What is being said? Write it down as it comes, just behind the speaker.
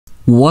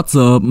What's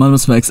up, my name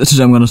is Max, and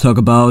today I'm gonna talk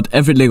about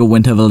every LEGO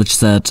Winter Village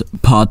set,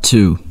 part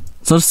 2.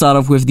 So to start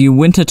off with the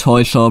Winter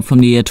Toy Shop from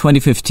the year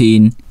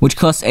 2015, which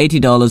cost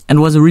 $80 and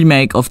was a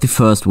remake of the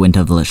first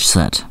Winter Village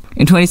set.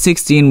 In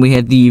 2016 we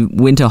had the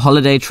Winter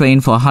Holiday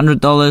Train for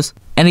 $100,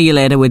 and a year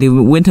later with the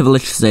Winter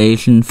Village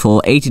Station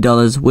for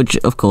 $80, which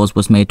of course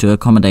was made to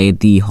accommodate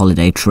the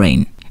Holiday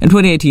Train. In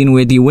 2018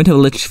 we had the Winter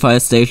Village Fire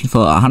Station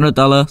for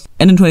 $100,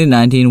 and in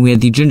 2019 we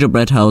had the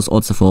Gingerbread House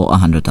also for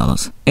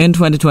 $100. In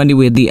 2020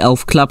 we had the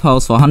Elf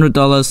Clubhouse for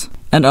 $100,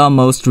 and our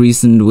most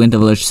recent Winter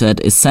Village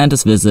set is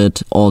Santa's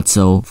Visit,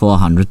 also for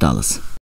 $100.